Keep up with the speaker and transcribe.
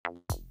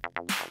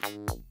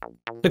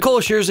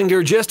Nicole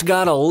Scherzinger just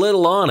got a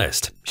little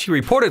honest. She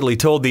reportedly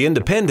told The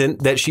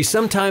Independent that she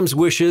sometimes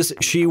wishes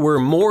she were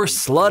more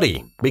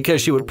slutty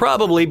because she would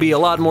probably be a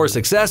lot more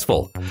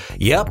successful.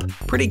 Yep,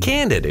 pretty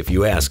candid if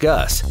you ask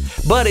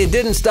us. But it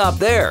didn't stop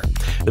there.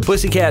 The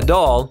Pussycat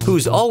Doll,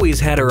 who's always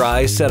had her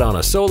eyes set on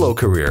a solo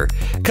career,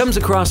 comes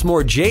across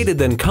more jaded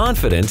than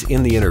confident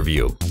in the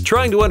interview,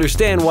 trying to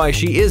understand why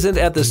she isn't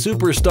at the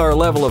superstar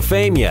level of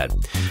fame yet.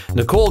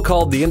 Nicole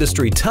called the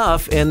industry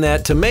tough and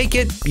that to make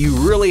it, you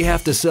really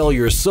have to sell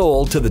your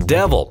soul to the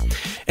devil.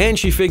 And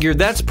she figured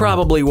that's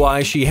probably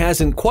why she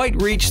hasn't quite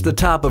reached the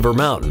top of her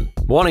mountain,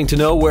 wanting to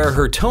know where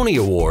her Tony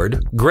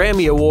Award,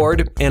 Grammy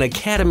Award, and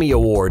Academy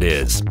Award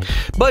is.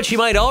 But she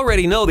might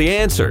already know the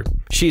answer.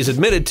 She's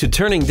admitted to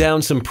turning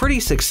down some pretty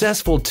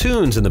successful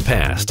tunes in the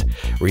past.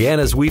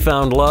 Rihanna's We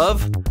Found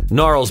Love,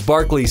 Gnarls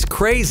Barkley's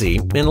Crazy,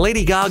 and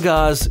Lady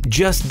Gaga's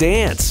Just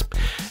Dance.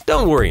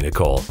 Don't worry,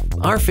 Nicole.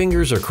 Our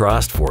fingers are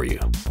crossed for you.